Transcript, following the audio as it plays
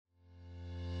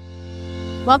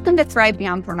Welcome to Thrive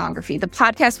Beyond Pornography, the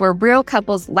podcast where real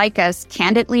couples like us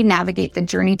candidly navigate the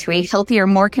journey to a healthier,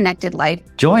 more connected life.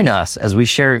 Join us as we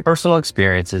share personal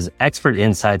experiences, expert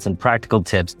insights, and practical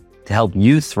tips to help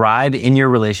you thrive in your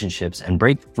relationships and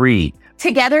break free.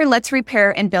 Together, let's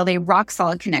repair and build a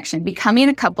rock-solid connection, becoming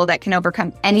a couple that can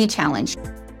overcome any challenge.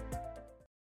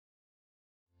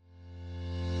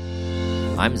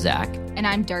 I'm Zach. And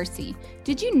I'm Darcy.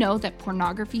 Did you know that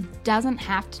pornography doesn't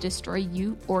have to destroy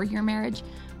you or your marriage?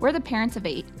 We're the parents of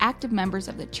 8 active members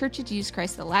of the Church of Jesus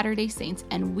Christ of Latter-day Saints,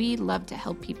 and we love to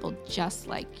help people just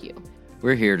like you.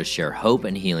 We're here to share hope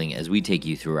and healing as we take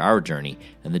you through our journey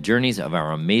and the journeys of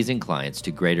our amazing clients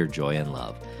to greater joy and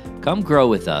love. Come grow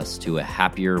with us to a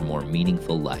happier, more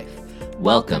meaningful life.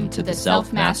 Welcome to the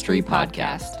Self-Mastery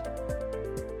Podcast.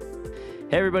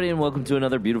 Hey everybody, and welcome to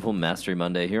another beautiful Mastery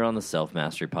Monday here on the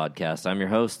Self-Mastery Podcast. I'm your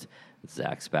host,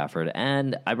 Zach Spafford,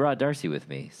 and I brought Darcy with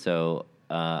me. So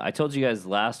I told you guys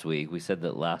last week, we said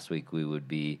that last week we would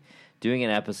be doing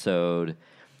an episode.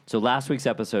 So last week's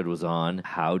episode was on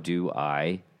how do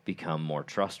I become more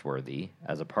trustworthy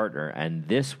as a partner, and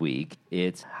this week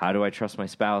it's how do I trust my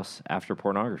spouse after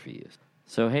pornography use.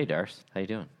 So hey Darce, how you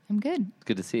doing? I'm good. It's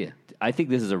good to see you. I think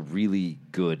this is a really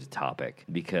good topic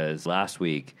because last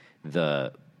week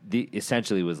the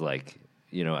essentially was like,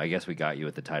 you know, I guess we got you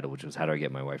at the title, which was how do I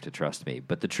get my wife to trust me?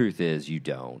 But the truth is you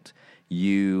don't.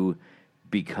 You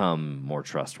become more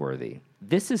trustworthy.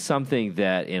 This is something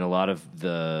that in a lot of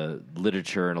the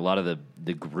literature and a lot of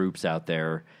the groups out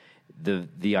there,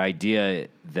 the idea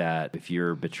that if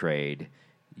you're betrayed,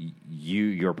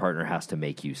 your partner has to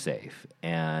make you safe.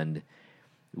 And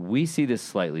we see this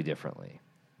slightly differently.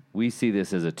 We see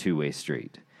this as a two-way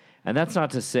street. And that's not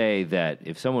to say that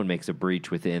if someone makes a breach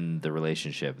within the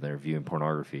relationship, they're viewing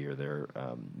pornography or they're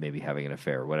maybe having an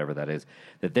affair, whatever that is,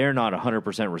 that they're not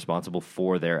 100% responsible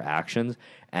for their actions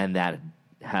and that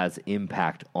has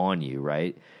impact on you,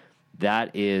 right?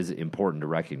 That is important to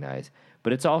recognize.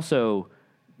 But it's also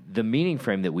the meaning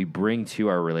frame that we bring to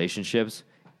our relationships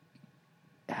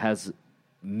has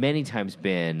many times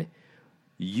been,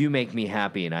 you make me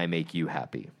happy and I make you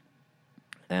happy.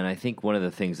 And I think one of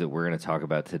the things that we're going to talk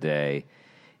about today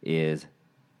is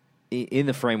in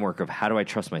the framework of how do I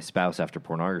trust my spouse after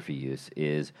pornography use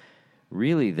is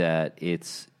really that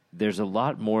there's a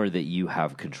lot more that you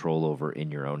have control over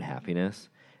in your own happiness.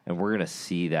 And we're going to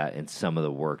see that in some of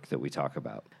the work that we talk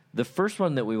about. The first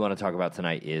one that we want to talk about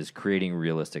tonight is creating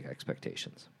realistic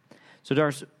expectations. So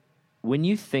Darce, when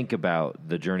you think about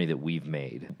the journey that we've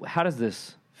made, how does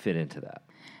this fit into that?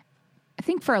 I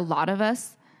think for a lot of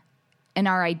us, in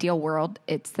our ideal world,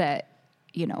 it's that,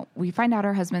 you know, we find out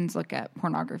our husbands look at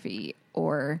pornography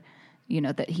or, you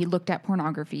know, that he looked at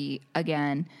pornography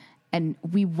again, and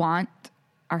we want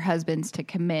our husbands to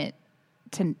commit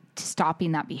to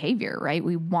stopping that behavior, right?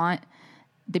 We want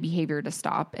the behavior to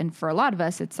stop. And for a lot of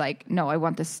us, it's like, no, I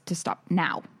want this to stop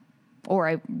now. Or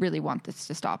I really want this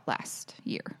to stop last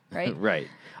year, right? Right.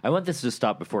 I want this to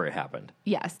stop before it happened.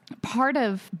 Yes. Part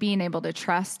of being able to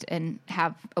trust and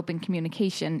have open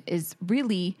communication is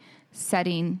really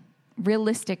setting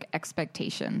realistic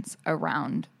expectations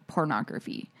around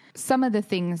pornography. Some of the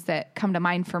things that come to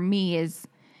mind for me is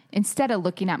instead of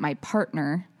looking at my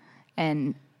partner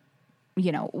and,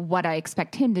 you know, what I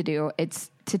expect him to do,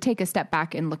 it's to take a step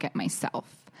back and look at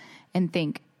myself and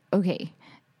think, okay,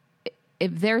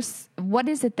 what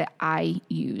is it that I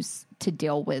use to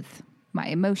deal with my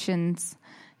emotions?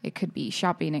 It could be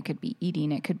shopping, it could be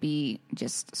eating, it could be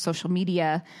just social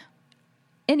media,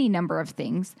 any number of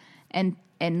things, and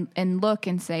look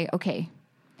and say, okay,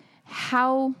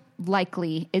 how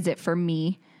likely is it for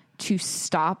me to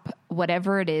stop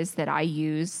whatever it is that I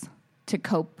use to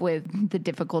cope with the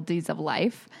difficulties of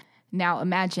life? Now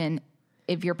imagine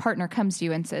if your partner comes to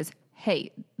you and says,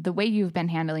 hey, the way you've been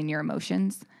handling your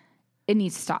emotions, it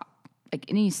needs to stop. Like,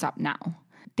 it needs to stop now.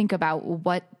 Think about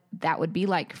what that would be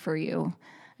like for you.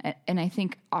 And I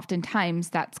think oftentimes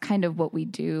that's kind of what we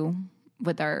do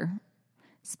with our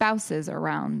spouses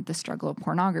around the struggle of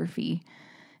pornography.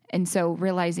 And so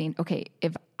realizing, okay,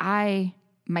 if I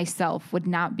myself would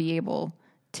not be able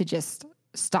to just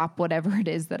stop whatever it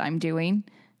is that I'm doing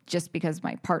just because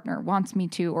my partner wants me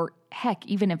to, or heck,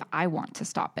 even if I want to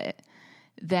stop it,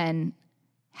 then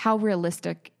how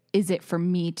realistic is it for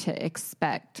me to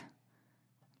expect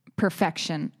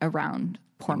perfection around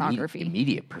pornography?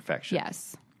 Immediate perfection.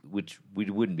 Yes. Which we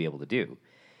wouldn't be able to do.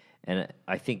 And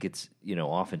I think it's, you know,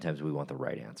 oftentimes we want the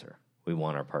right answer. We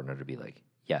want our partner to be like,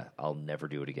 yeah, I'll never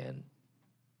do it again.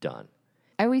 Done.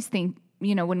 I always think,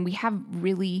 you know, when we have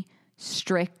really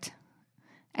strict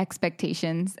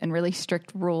expectations and really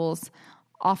strict rules,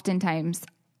 oftentimes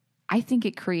I think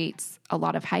it creates a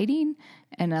lot of hiding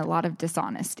and a lot of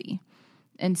dishonesty.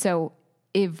 And so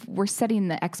if we're setting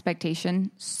the expectation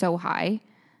so high,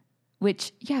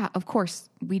 which, yeah, of course,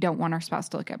 we don't want our spouse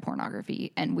to look at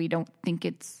pornography, and we don't think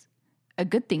it's a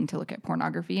good thing to look at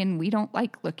pornography, and we don't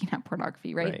like looking at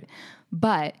pornography, right?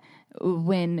 But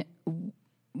when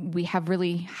we have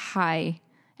really high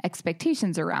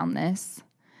expectations around this,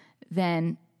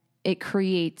 then it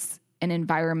creates an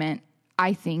environment,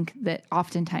 I think, that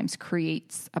oftentimes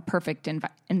creates a perfect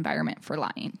environment for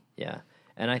lying. Yeah.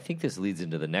 And I think this leads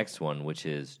into the next one, which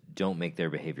is don't make their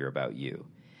behavior about you.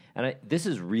 And this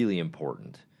is really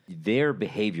important. Their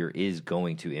behavior is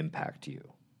going to impact you.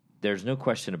 There's no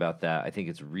question about that. I think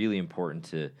it's really important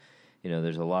to,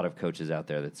 there's a lot of coaches out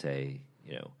there that say,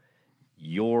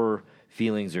 your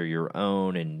feelings are your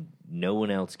own and no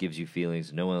one else gives you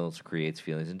feelings, no one else creates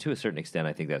feelings. And to a certain extent,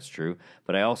 I think that's true.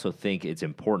 But I also think it's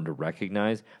important to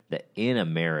recognize that in a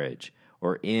marriage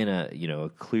or in a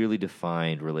clearly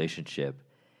defined relationship,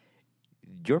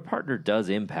 your partner does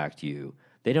impact you.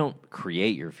 They don't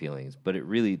create your feelings, but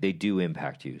they do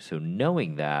impact you. So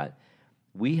knowing that,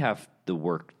 we have the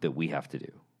work that we have to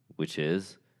do, which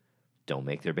is don't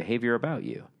make their behavior about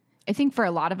you. I think for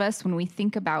a lot of us, when we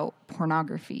think about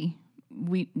pornography,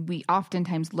 we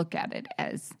oftentimes look at it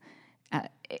as,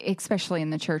 especially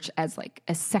in the church, as like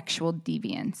a sexual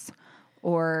deviance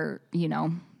or,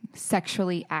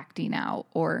 sexually acting out,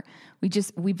 or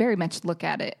we very much look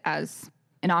at it as,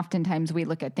 and oftentimes we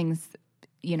look at things,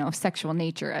 of sexual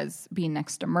nature as being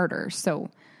next to murder. So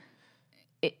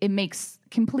it makes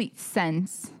complete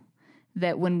sense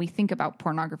that when we think about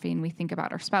pornography and we think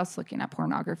about our spouse looking at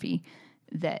pornography,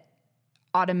 that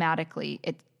automatically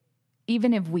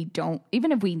even if we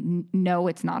know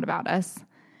it's not about us,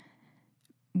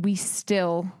 we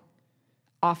still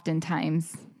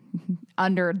oftentimes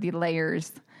under the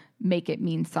layers make it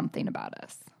mean something about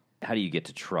us. How do you get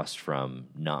to trust from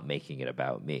not making it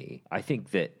about me? I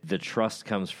think that the trust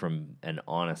comes from an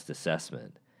honest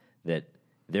assessment that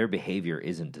their behavior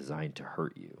isn't designed to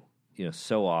hurt you.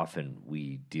 So often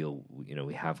we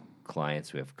have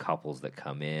clients, we have couples that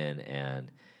come in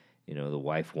and, the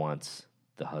wife wants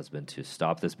the husband to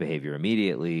stop this behavior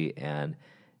immediately and,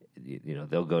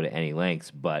 they'll go to any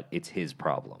lengths, but it's his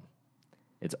problem.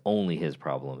 It's only his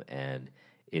problem, and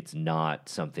it's not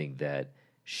something that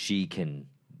she can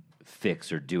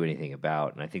fix or do anything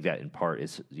about. And I think that in part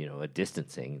is, a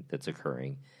distancing that's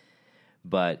occurring.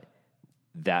 But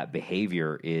that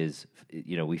behavior is,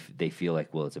 they feel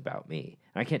like, well, it's about me.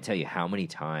 And I can't tell you how many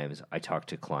times I talk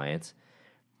to clients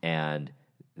and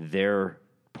their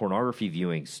pornography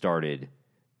viewing started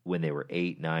when they were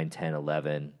 8, 9, 10,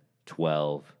 11,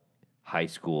 12, high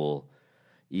school,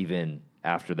 even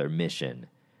after their mission,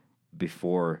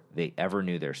 before they ever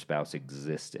knew their spouse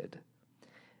existed.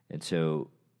 And so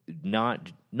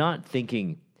not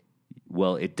thinking,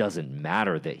 well, it doesn't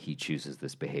matter that he chooses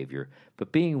this behavior,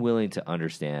 but being willing to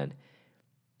understand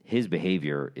his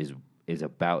behavior is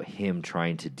about him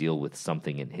trying to deal with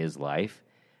something in his life,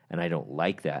 and I don't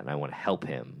like that, and I want to help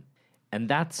him. And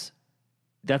that's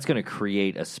going to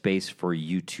create a space for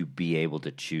you to be able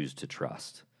to choose to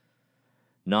trust.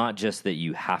 Not just that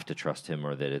you have to trust him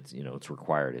or that it's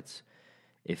required. It's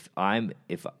if I'm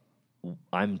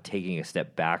taking a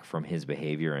step back from his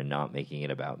behavior and not making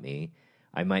it about me,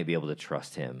 I might be able to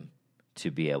trust him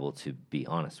to be able to be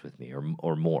honest with me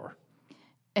or more.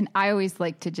 And I always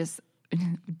like to just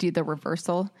do the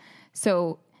reversal.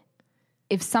 So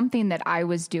if something that I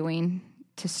was doing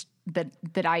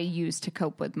that I used to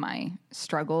cope with my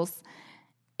struggles,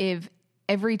 if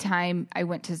every time I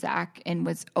went to Zach and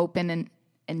was open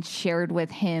and shared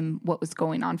with him what was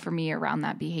going on for me around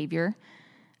that behavior,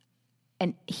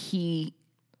 and he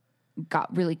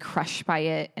got really crushed by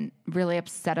it and really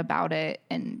upset about it,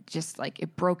 and just like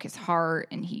it broke his heart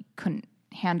and he couldn't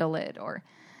handle it, or,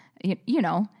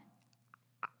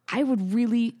 I would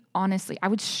really, honestly, I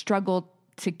would struggle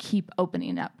to keep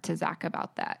opening up to Zach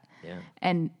about that. Yeah.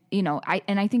 And,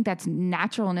 I think that's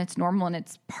natural and it's normal and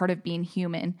it's part of being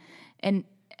human. And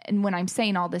when I'm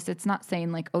saying all this, it's not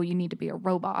saying like, oh, you need to be a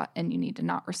robot and you need to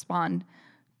not respond,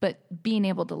 but being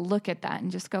able to look at that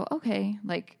and just go, okay,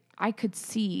 like I could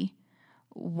see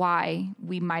why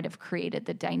we might have created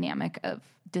the dynamic of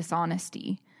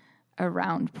dishonesty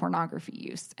around pornography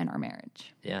use in our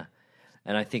marriage. Yeah.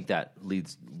 And I think that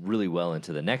leads really well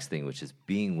into the next thing, which is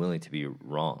being willing to be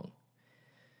wrong.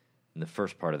 And the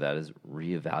first part of that is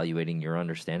reevaluating your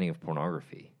understanding of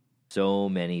pornography. So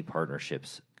many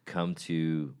partnerships come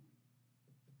to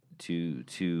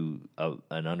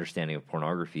an understanding of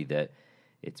pornography that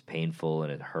it's painful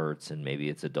and it hurts and maybe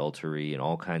it's adultery and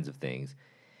all kinds of things.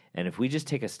 And if we just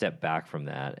take a step back from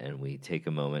that and we take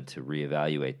a moment to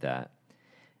reevaluate that,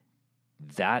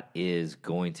 that is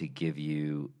going to give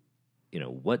you,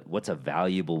 what's a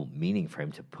valuable meaning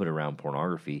frame to put around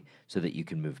pornography so that you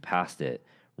can move past it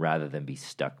rather than be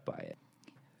stuck by it.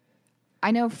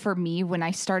 I know for me, when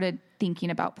I started thinking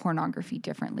about pornography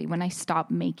differently, when I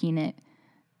stopped making it,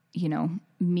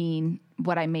 mean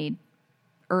what I made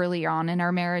early on in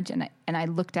our marriage, and I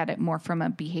looked at it more from a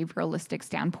behavioralistic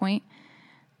standpoint,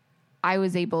 I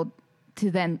was able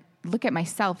to then look at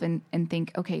myself and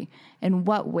think, okay, in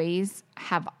what ways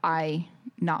have I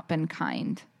not been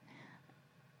kind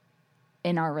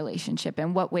in our relationship?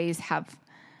 In what ways have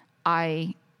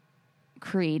I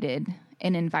created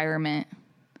an environment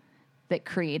that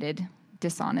created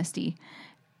dishonesty?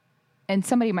 And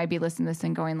somebody might be listening to this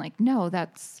and going like, no,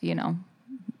 that's,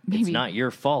 maybe it's not your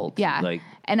fault. Yeah.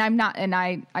 And I'm not, and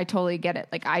I totally get it.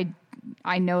 Like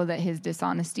I know that his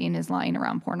dishonesty and his lying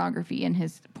around pornography and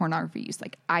his pornography use,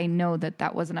 like I know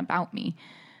that wasn't about me.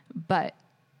 But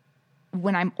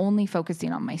when I'm only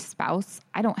focusing on my spouse,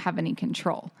 I don't have any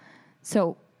control.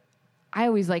 So I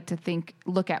always like to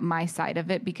look at my side of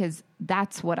it, because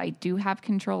that's what I do have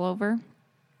control over.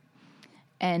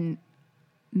 And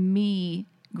me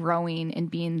growing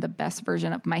and being the best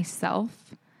version of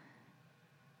myself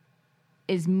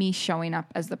is me showing up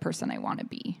as the person I want to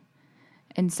be.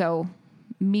 And so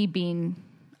me being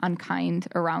unkind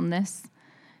around this,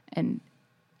 and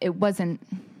it wasn't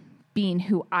being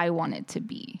who I wanted to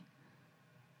be.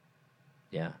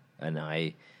 Yeah. And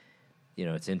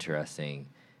it's interesting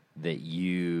that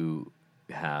you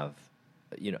have,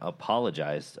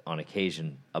 apologized on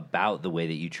occasion about the way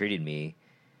that you treated me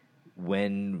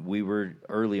when we were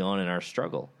early on in our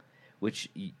struggle, which,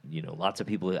 lots of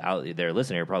people out there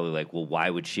listening are probably like, well, why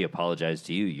would she apologize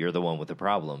to you? You're the one with the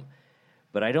problem.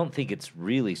 But I don't think it's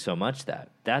really so much that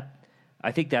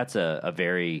I think that's a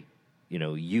very,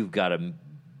 you've got a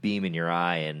beam in your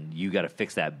eye and you got to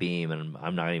fix that beam, and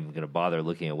I'm not even going to bother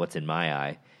looking at what's in my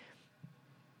eye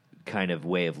kind of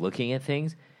way of looking at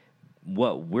things.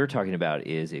 What we're talking about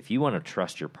is, if you want to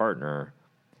trust your partner,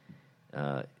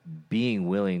 being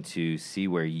willing to see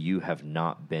where you have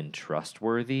not been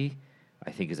trustworthy,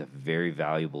 I think is a very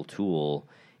valuable tool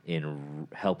in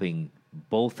helping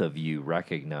both of you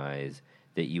recognize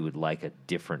that you would like a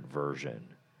different version,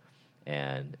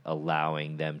 and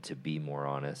allowing them to be more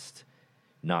honest,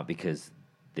 not because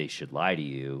they should lie to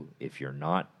you if you're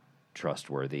not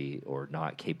trustworthy or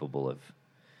not capable of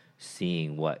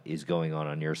seeing what is going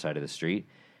on your side of the street,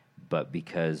 but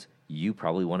because you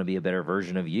probably want to be a better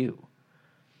version of you.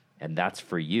 And that's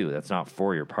for you. That's not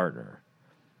for your partner.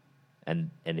 And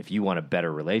if you want a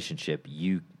better relationship,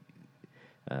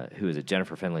 who is it?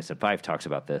 Jennifer Finlayson-Fife talks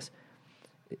about this.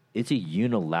 It's a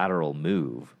unilateral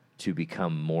move to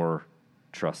become more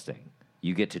trusting.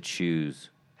 You get to choose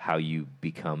how you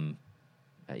become,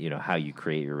 how you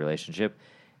create your relationship.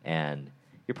 And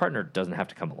your partner doesn't have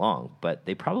to come along, but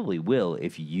they probably will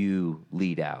if you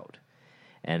lead out.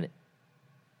 And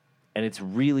it's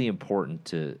really important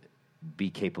to be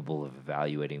capable of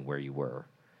evaluating where you were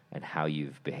and how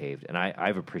you've behaved. And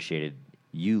I've appreciated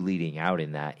you leading out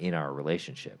in that in our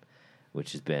relationship,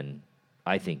 which has been,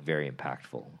 I think, very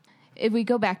impactful. If we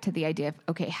go back to the idea of,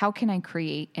 okay, how can I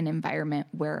create an environment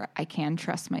where I can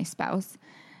trust my spouse?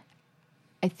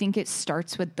 I think it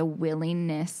starts with the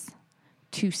willingness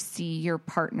to see your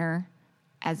partner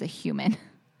as a human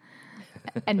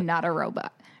and not a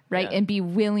robot, right? Yeah. And be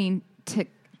willing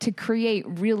to create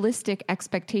realistic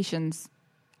expectations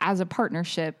as a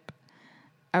partnership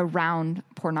around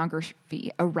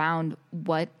pornography, around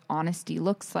what honesty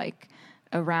looks like,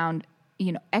 around,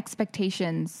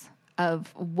 expectations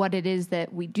of what it is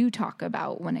that we do talk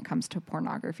about when it comes to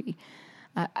pornography.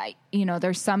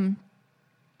 There's some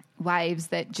wives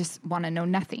that just want to know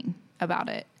nothing about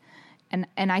it. And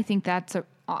I think that's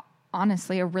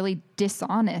honestly a really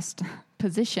dishonest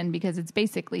position, because it's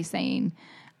basically saying,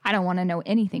 I don't want to know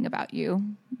anything about you,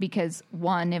 because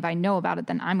one, if I know about it,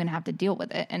 then I'm going to have to deal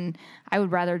with it. And I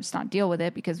would rather just not deal with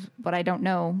it, because what I don't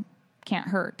know can't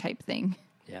hurt type thing.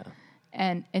 Yeah.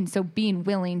 And so being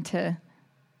willing to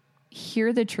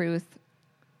hear the truth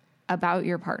about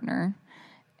your partner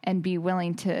and be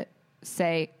willing to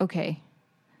say, okay,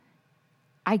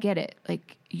 I get it.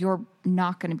 Like, you're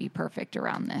not going to be perfect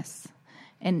around this.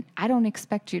 And I don't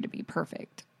expect you to be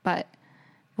perfect. But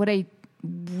what I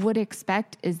would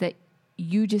expect is that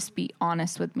you just be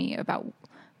honest with me about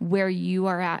where you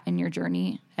are at in your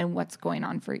journey and what's going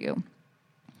on for you.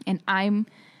 And I'm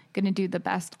going to do the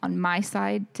best on my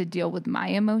side to deal with my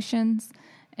emotions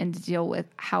and to deal with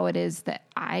how it is that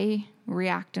I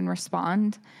react and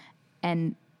respond,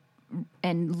 and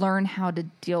and learn how to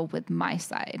deal with my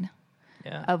side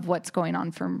of what's going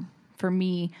on for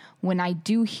me when I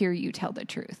do hear you tell the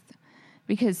truth.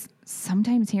 Because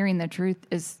sometimes hearing the truth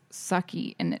is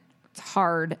sucky and it's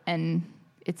hard and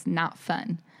it's not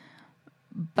fun.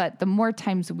 But the more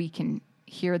times we can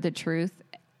hear the truth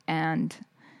and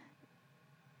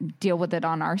deal with it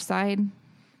on our side,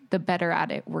 the better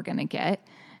at it we're going to get.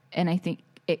 And I think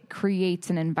it creates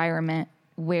an environment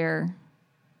where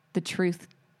the truth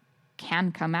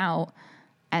can come out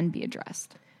and be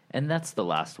addressed. And that's the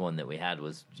last one that we had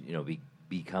was,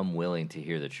 become willing to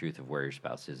hear the truth of where your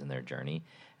spouse is in their journey.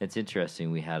 It's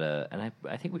interesting. We had and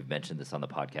I think we've mentioned this on the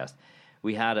podcast.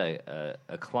 We had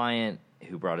a client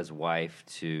who brought his wife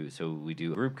so we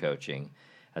do group coaching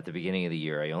at the beginning of the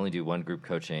year. I only do one group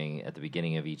coaching at the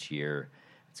beginning of each year.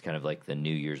 It's kind of like the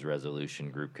New Year's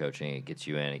resolution group coaching. It gets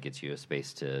you in, it gets you a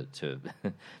space to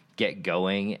get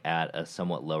going at a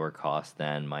somewhat lower cost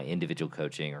than my individual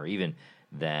coaching or even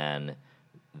than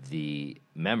the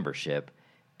membership.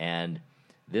 And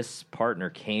this partner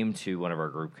came to one of our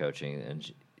group coaching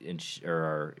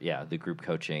the group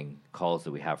coaching calls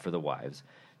that we have for the wives.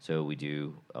 So we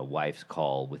do a wife's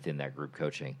call within that group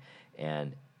coaching.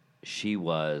 And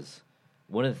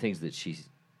one of the things that she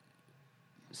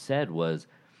said was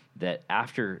that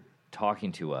after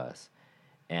talking to us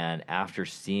and after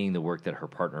seeing the work that her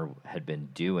partner had been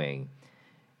doing,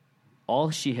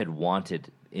 all she had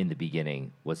wanted in the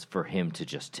beginning was for him to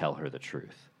just tell her the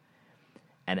truth.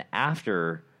 And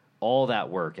after all that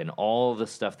work and all the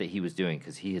stuff that he was doing,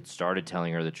 because he had started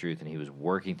telling her the truth and he was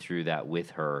working through that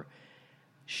with her,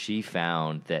 she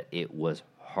found that it was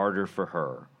harder for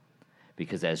her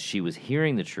because as she was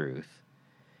hearing the truth,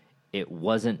 it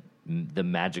wasn't the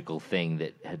magical thing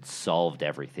that had solved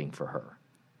everything for her.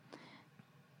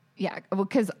 Yeah,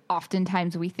 because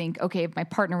oftentimes we think, okay, if my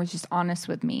partner was just honest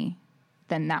with me,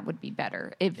 then that would be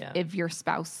better. If your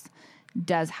spouse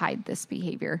does hide this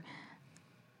behavior.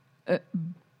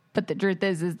 But the truth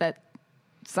is that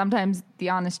sometimes the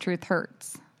honest truth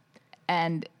hurts.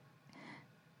 And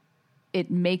it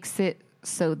makes it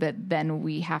so that then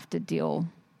we have to deal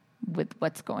with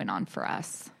what's going on for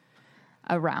us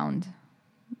around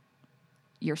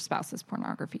your spouse's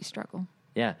pornography struggle.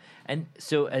 Yeah. And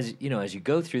so as you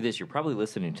go through this, you're probably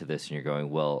listening to this and you're going,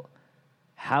 well,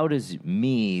 how does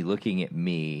me looking at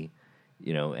me,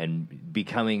 and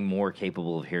becoming more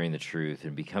capable of hearing the truth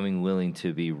and becoming willing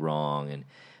to be wrong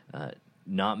and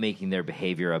not making their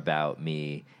behavior about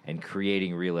me and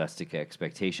creating realistic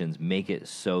expectations make it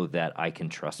so that I can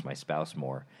trust my spouse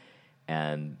more?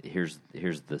 And here's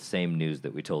the same news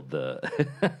that we told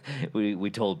we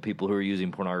told people who are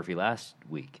using pornography last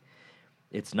week.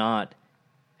 It's not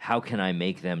how can I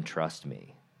make them trust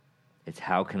me? It's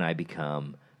how can I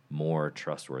become more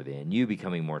trustworthy? And you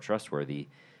becoming more trustworthy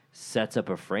sets up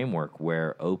a framework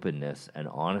where openness and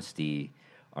honesty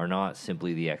are not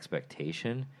simply the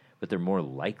expectation, but they're more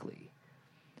likely.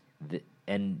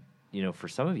 And for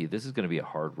some of you, this is going to be a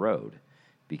hard road,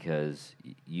 because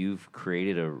you've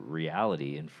created a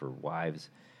reality, and for wives,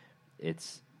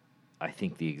 it's, I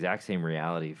think, the exact same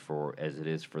reality as it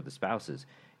is for the spouses.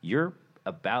 You're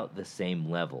about the same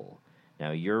level.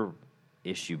 Now, your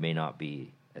issue may not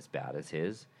be as bad as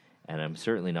his, and I'm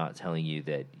certainly not telling you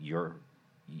that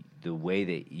the way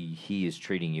that he is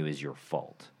treating you is your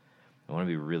fault. I want to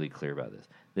be really clear about this.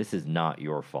 This is not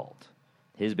your fault.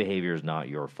 His behavior is not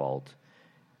your fault.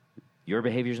 Your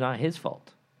behavior is not his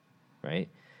fault, right?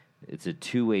 It's a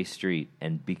two-way street,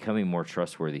 and becoming more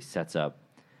trustworthy sets up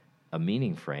a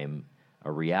meaning frame,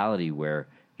 a reality where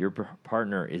your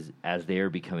partner is, as they are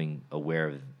becoming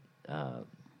aware of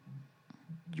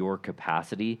your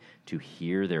capacity to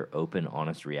hear their open,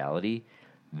 honest reality,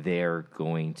 they're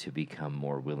going to become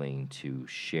more willing to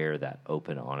share that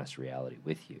open, honest reality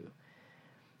with you.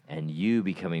 And you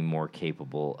becoming more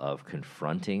capable of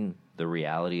confronting the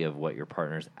reality of what your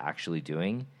partner's actually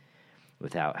doing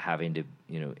without having to,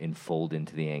 enfold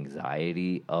into the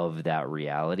anxiety of that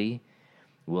reality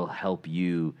will help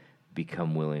you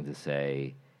become willing to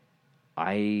say,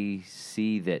 I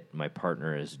see that my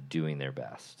partner is doing their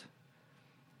best,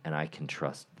 and I can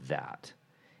trust that.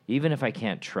 Even if I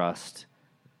can't trust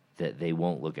that they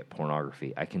won't look at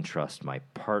pornography, I can trust my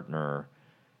partner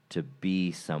to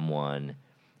be someone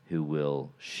who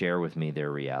will share with me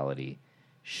their reality,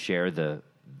 share the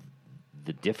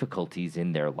difficulties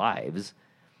in their lives,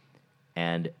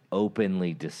 and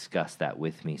openly discuss that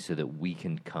with me so that we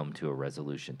can come to a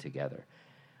resolution together.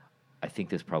 I think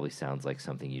this probably sounds like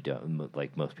something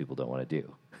like most people don't want to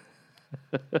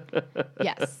do.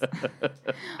 Yes.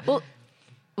 Well,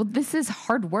 this is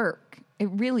hard work. It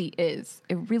really is.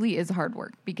 It really is hard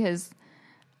work, because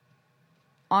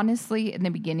honestly, in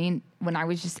the beginning, when I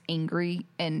was just angry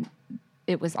and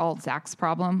it was all Zach's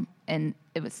problem and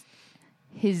it was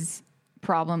his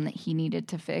problem that he needed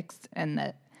to fix, and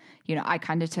that, I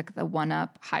kind of took the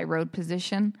one-up high road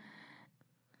position.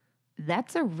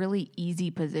 That's a really easy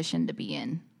position to be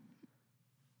in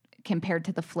compared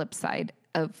to the flip side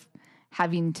of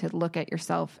having to look at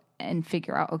yourself and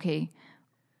figure out, okay,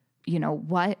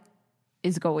 what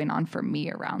is going on for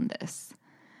me around this?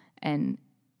 And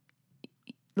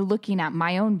looking at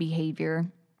my own behavior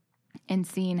and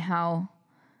seeing how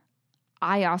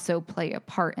I also play a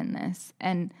part in this.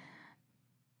 And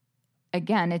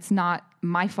again, it's not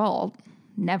my fault.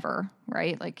 Never,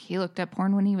 right? Like, he looked at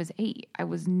porn when he was 8. I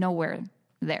was nowhere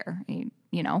there, and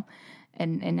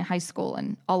in high school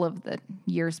and all of the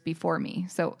years before me.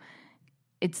 So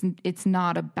it's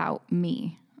not about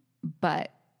me,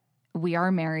 but we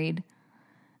are married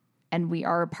and we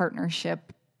are a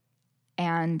partnership,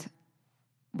 and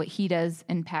what he does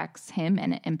impacts him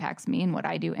and it impacts me, and what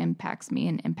I do impacts me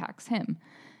and impacts him.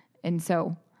 And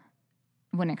so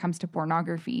when it comes to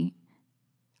pornography,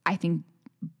 I think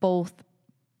both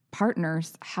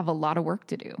partners have a lot of work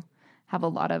to do, have a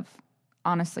lot of,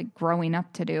 honestly, growing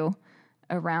up to do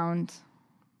around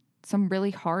some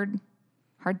really hard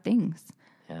things.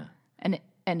 Yeah. And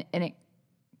it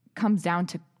comes down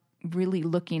to really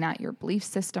looking at your belief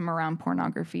system around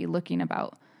pornography, looking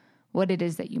about what it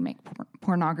is that you make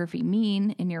pornography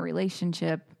mean in your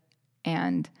relationship,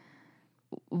 and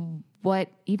what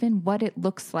it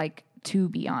looks like to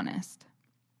be honest,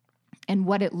 and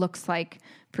what it looks like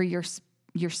for your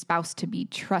spouse to be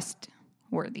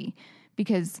trustworthy.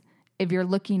 Because if you're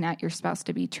looking at your spouse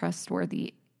to be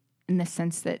trustworthy in the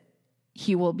sense that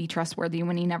he will be trustworthy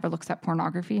when he never looks at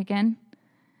pornography again,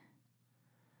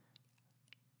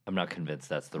 I'm not convinced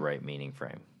that's the right meaning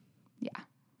frame. yeah.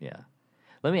 Yeah.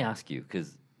 Let me ask you,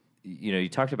 because, you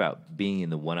talked about being in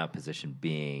the one-up position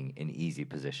being an easy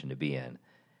position to be in.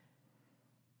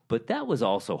 But that was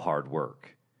also hard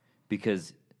work,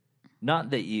 because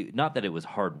not that it was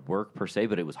hard work per se,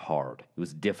 but it was hard. It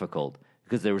was difficult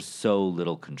because there was so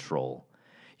little control.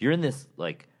 You're in this,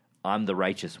 like, I'm the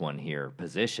righteous one here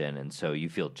position, and so you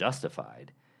feel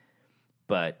justified.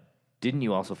 But didn't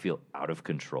you also feel out of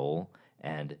control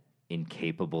and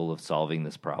incapable of solving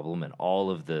this problem, and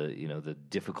all of the, the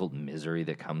difficult misery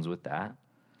that comes with that?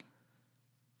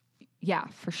 Yeah,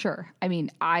 for sure. I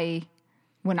mean,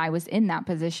 when I was in that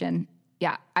position,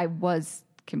 yeah, I was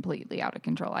completely out of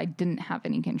control. I didn't have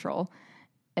any control.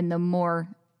 And the more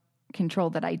control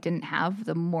that I didn't have,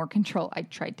 the more control I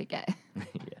tried to get.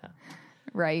 Yeah.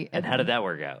 Right. And how did that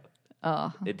work out?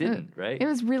 It didn't, right? It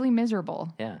was really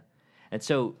miserable. Yeah. And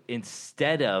so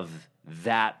instead of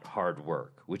that hard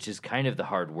work, which is kind of the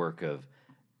hard work of,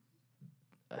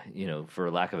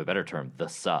 for lack of a better term, the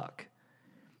suck,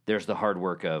 there's the hard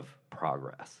work of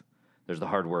progress. There's the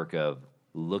hard work of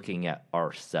looking at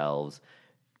ourselves,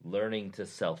 learning to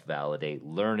self-validate,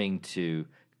 learning to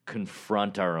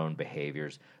confront our own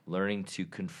behaviors, learning to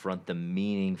confront the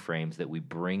meaning frames that we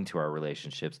bring to our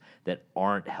relationships that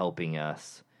aren't helping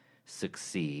us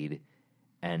succeed,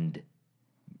 and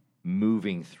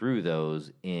moving through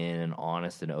those in an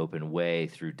honest and open way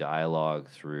through dialogue,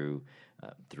 through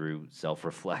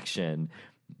self-reflection,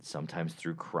 sometimes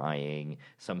through crying,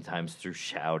 sometimes through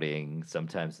shouting,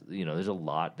 sometimes, there's a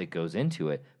lot that goes into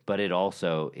it, but it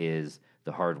also is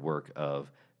the hard work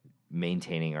of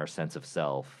maintaining our sense of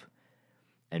self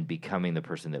and becoming the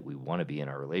person that we want to be in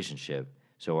our relationship,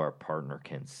 so our partner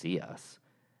can see us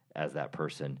as that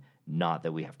person, not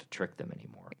that we have to trick them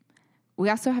anymore. We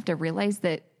also have to realize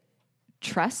that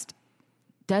trust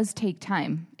does take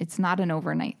time. It's not an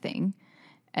overnight thing.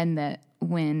 And that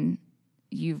when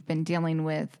you've been dealing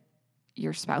with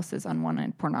your spouse's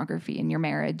unwanted pornography in your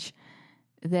marriage,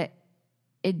 that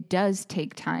it does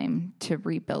take time to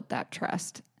rebuild that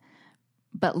trust.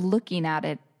 But looking at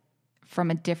it from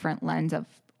a different lens of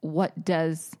what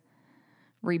does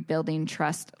rebuilding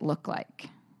trust look like?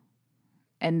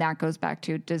 And that goes back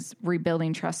to, does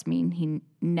rebuilding trust mean he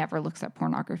never looks at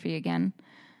pornography again?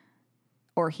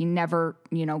 Or he never,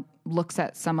 looks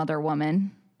at some other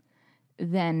woman?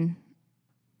 Then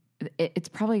it's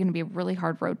probably going to be a really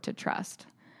hard road to trust.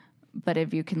 But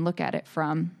if you can look at it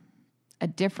from a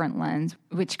different lens,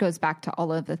 which goes back to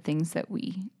all of the things that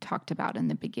we talked about in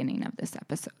the beginning of this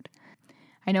episode.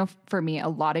 I know for me, a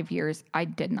lot of years, I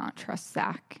did not trust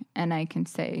Zach. And I can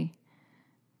say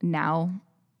now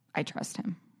I trust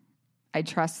him. I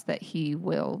trust that he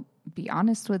will be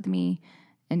honest with me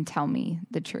and tell me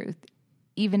the truth,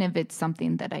 even if it's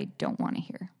something that I don't want to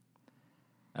hear.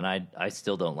 And I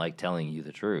still don't like telling you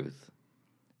the truth.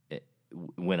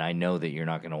 when I know that you're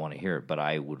not going to want to hear it, but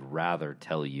I would rather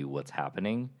tell you what's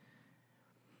happening.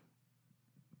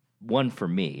 One, for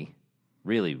me,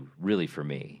 really, really for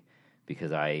me,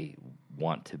 because I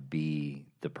want to be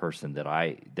the person that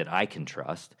I can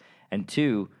trust. And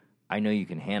two, I know you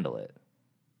can handle it.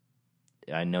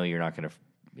 I know you're not going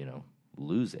to,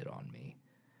 lose it on me.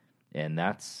 And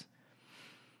that's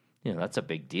a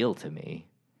big deal to me,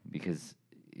 because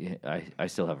I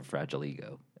still have a fragile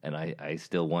ego, and I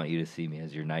still want you to see me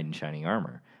as your knight in shining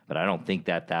armor. But I don't think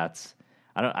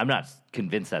I'm not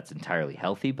convinced that's entirely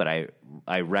healthy, but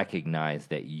I recognize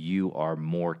that you are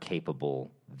more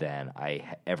capable than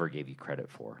I ever gave you credit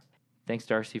for. Thanks,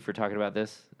 Darcy, for talking about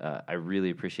this. I really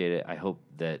appreciate it. I hope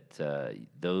that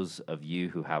those of you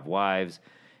who have wives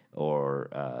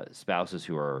or spouses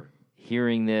who are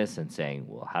hearing this and saying,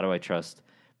 well, how do I trust?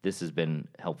 This has been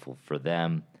helpful for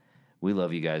them. We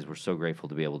love you guys. We're so grateful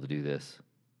to be able to do this.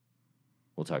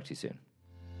 We'll talk to you soon.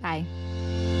 Bye.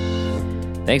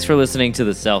 Thanks for listening to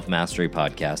the Self Mastery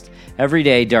Podcast. Every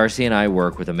day, Darcy and I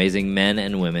work with amazing men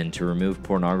and women to remove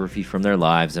pornography from their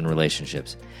lives and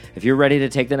relationships. If you're ready to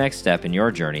take the next step in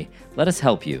your journey, let us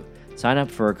help you. Sign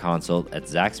up for a consult at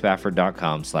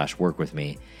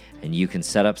zachspafford.com/workwithme, and you can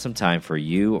set up some time for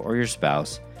you or your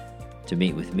spouse to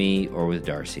meet with me or with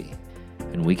Darcy,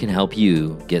 and we can help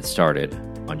you get started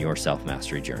on your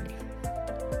self-mastery journey.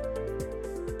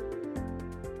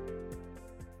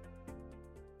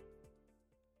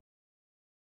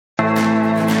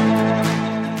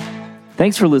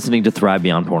 Thanks for listening to Thrive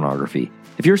Beyond Pornography.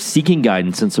 If you're seeking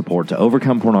guidance and support to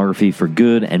overcome pornography for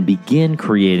good and begin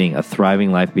creating a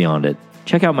thriving life beyond it,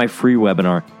 check out my free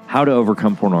webinar, How to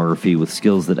Overcome Pornography with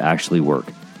Skills That Actually Work.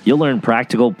 You'll learn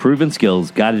practical, proven skills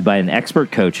guided by an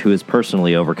expert coach who has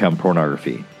personally overcome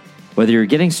pornography. Whether you're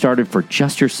getting started for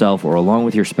just yourself or along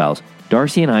with your spouse,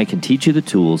 Darcy and I can teach you the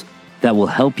tools that will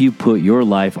help you put your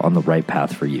life on the right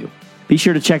path for you. Be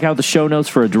sure to check out the show notes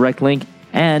for a direct link,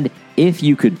 and if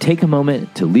you could take a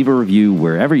moment to leave a review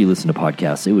wherever you listen to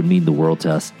podcasts, it would mean the world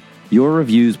to us. Your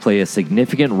reviews play a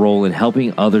significant role in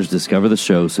helping others discover the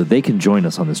show so they can join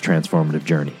us on this transformative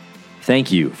journey.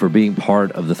 Thank you for being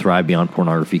part of the Thrive Beyond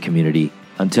Pornography community.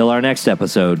 Until our next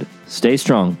episode, stay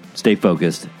strong, stay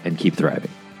focused, and keep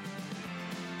thriving.